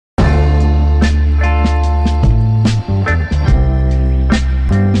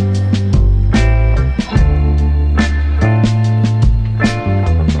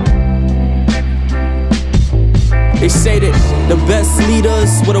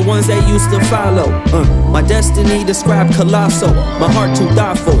followers were the ones that used to follow. My destiny described colossal, my heart too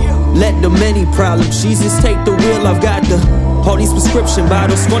thoughtful. Let the many problems, Jesus take the wheel, I've got all these prescription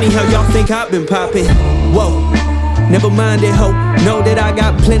bottles. Funny how y'all think I've been popping. Whoa, never mind it, ho, know that I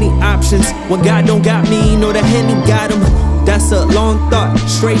got plenty options. When God don't got me, know that Henny got him. That's a long thought,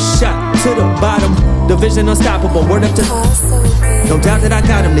 straight shot to the bottom. The vision unstoppable, word up to no doubt that I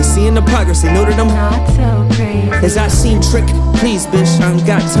got him. They seeing the progress, they know that I'm not so crazy. As I seem trick, please bitch, I ain't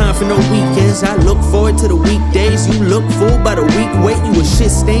got time for no weekends. I look forward to the weekdays. You look full by the week wait. You a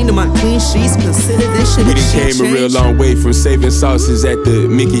shit stain to my clean sheets. Consider this shit. We done came a real long way from saving sauces at the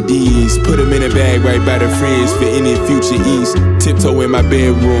Mickey D's. Put them in a bag right by the fridge for any future ease. Tiptoe in my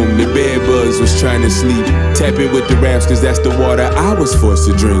bedroom, the bed bugs was trying to sleep. Tapping with the raps cause that's the water I was forced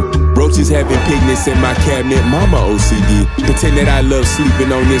to drink. Roaches having picnics in my cabinet, mama OCD. Pretend that I love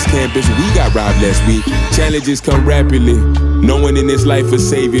sleeping on this campus, we got robbed last week. Challenges come rapidly, no one in this life a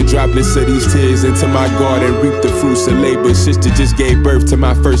savior. Droplets of these tears into my garden, reap the fruits of labor. Sister just gave birth to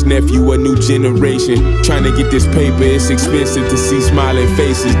my first nephew, a new generation. Trying to get this paper, it's expensive to see smiling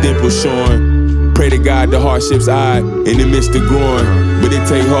faces, dimples showing. Pray to God the hardships I in the midst of growing. But it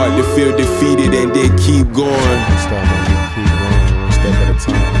take hard to feel defeated and then keep going. One step at a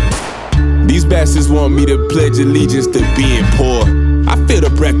time. These bastards want me to pledge allegiance to being poor. I feel the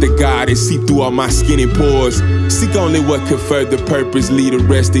breath of God and see through all my skinny pores. Seek only what could further purpose, leave the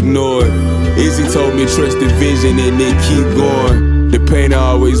rest ignored. Izzy told me trust the vision and then keep going. The pain will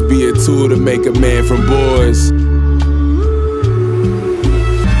always be a tool to make a man from boys.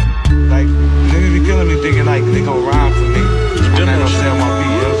 Like, niggas be killing me thinking like they gon' rhyme for me. I'm not gonna sell my beat,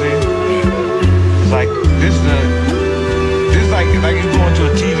 you know what I'm saying? It's like, this is like you go into a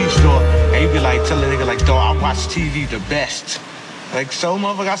TV store and you be like telling a nigga like, dawg, I watch TV the best. Like, so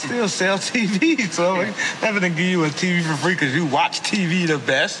motherfucker, I still sell TV, so I'm like, never gonna give you a TV for free cause you watch TV the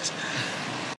best.